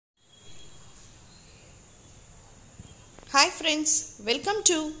friends, welcome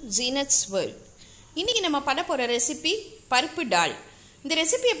to Zeenath's world. இன்னைக்கு நம்ம பண்ண போற ரெசிபி பருப்பு டால். இந்த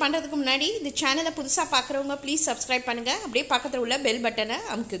ரெசிபியை பண்றதுக்கு முன்னாடி இந்த சேனலை புதுசா பார்க்கறவங்க ப்ளீஸ் Subscribe பண்ணுங்க. அப்படியே பக்கத்துல உள்ள பெல் பட்டனை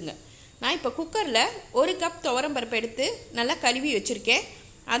அமுக்குங்க. நான் இப்போ குக்கர்ல 1 கப் துவரம் பருப்பு எடுத்து நல்லா கழுவி வச்சிருக்கேன்.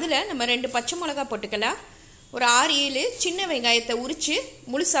 அதுல நம்ம 2 பச்சை மிளகாய் போட்டுக்கலாம். ஒரு 6-7 சின்ன வெங்காயத்தை உரிச்சு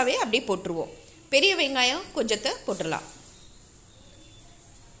முழுசாவே அப்படியே போட்டுருவோம். பெரிய வெங்காயம் கொஞ்சத்தை போட்டுறலாம்.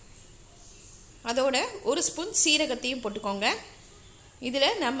 அதோட ஒரு ஸ்பூன் சீரகத்தையும் போட்டுக்கோங்க.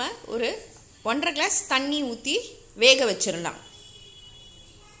 இதில் நம்ம ஒரு 1.5 கிளாஸ் தண்ணி ஊற்றி வேக வச்சிடலாம்.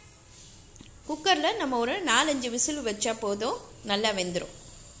 குக்கரில் நம்ம ஒரு 4-5 விசில் வச்சா போதும், நல்லா வெந்துடும்.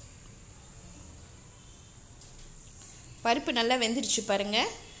 பருப்பு நல்லா வெந்துருச்சு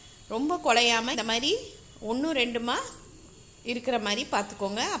பாருங்கள். ரொம்ப குழையாமல் இந்த மாதிரி 1-2 இருக்கிற மாதிரி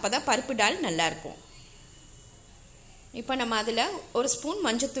பார்த்துக்கோங்க. அப்போ தான் பருப்பு டால் நல்லாயிருக்கும். இப்போ நம்ம அதில் ஒரு ஸ்பூன்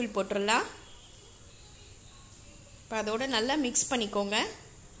மஞ்சத்தூள் போட்டுடலாம். இப்போ அதோட நல்லா மிக்ஸ் பண்ணிக்கோங்க.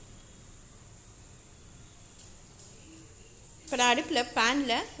 இப்போ நான் அடுப்பில்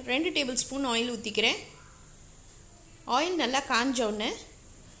பேனில் 2 டேபிள் ஸ்பூன் ஆயில் ஊற்றிக்கிறேன். ஆயில் நல்லா காஞ்சோன்னு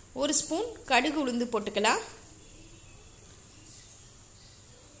ஒரு ஸ்பூன் கடுகு உளுந்து போட்டுக்கலாம்.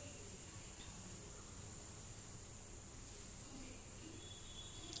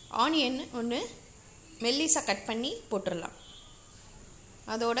 ஆனியன் ஒன்று மெல்லிசாக கட் பண்ணி போட்டுடலாம்.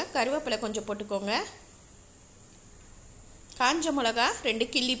 அதோட கருவேப்பிலை கொஞ்சம் போட்டுக்கோங்க. காஞ்ச மிளகா 2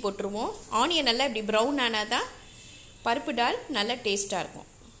 கிள்ளி போட்டுருவோம். ஆனியன் நல்லா இப்படி ப்ரௌன் ஆனால் தான் பருப்பு டால் நல்லா டேஸ்ட்டாக இருக்கும்.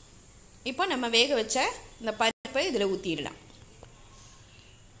 இப்போ நம்ம வேக வச்ச இந்த பருப்பை இதில் ஊற்றிடலாம்.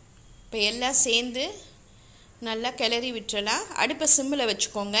 இப்போ எல்லாம் சேர்ந்து நல்லா கிளறி விட்டுறலாம். அடுப்பை சிம்மில்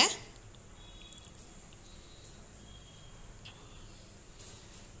வச்சுக்கோங்க.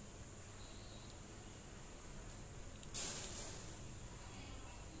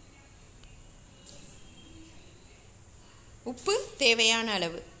 உப்பு தேவையான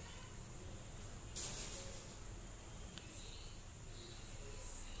அளவு.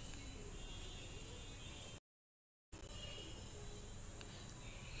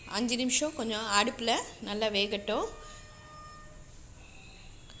 அஞ்சு நிமிஷம் கொஞ்சம் அடுப்பில் நல்லா வேகட்டும்.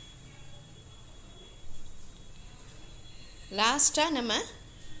 லாஸ்ட்டாக நம்ம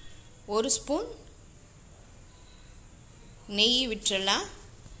ஒரு ஸ்பூன் நெய் விட்டுறலாம்.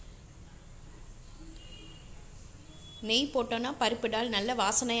 நெய் போட்டோன்னா பருப்பு டால் நல்ல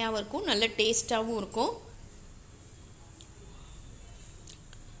வாசனையாகவும் இருக்கும், நல்ல டேஸ்ட்டாகவும் இருக்கும்.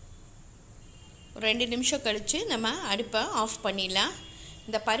 2 நிமிஷம் கழித்து நம்ம அடுப்பை ஆஃப் பண்ணிடலாம்.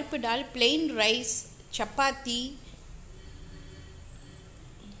 இந்த பருப்பு டால் பிளெயின் ரைஸ், சப்பாத்தி,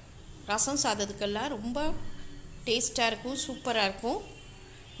 ரசம் சாதத்துக்கெல்லாம் ரொம்ப டேஸ்ட்டாக இருக்கும், சூப்பராக இருக்கும்.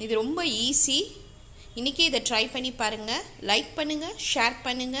 இது ரொம்ப ஈஸி. இன்றைக்கி இதை ட்ரை பண்ணி பாருங்கள். லைக் பண்ணுங்கள், ஷேர்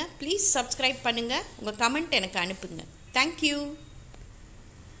பண்ணுங்கள், ப்ளீஸ் Subscribe பண்ணுங்கள். உங்கள் கமெண்ட் எனக்கு அனுப்புங்க. தேங்க்யூ.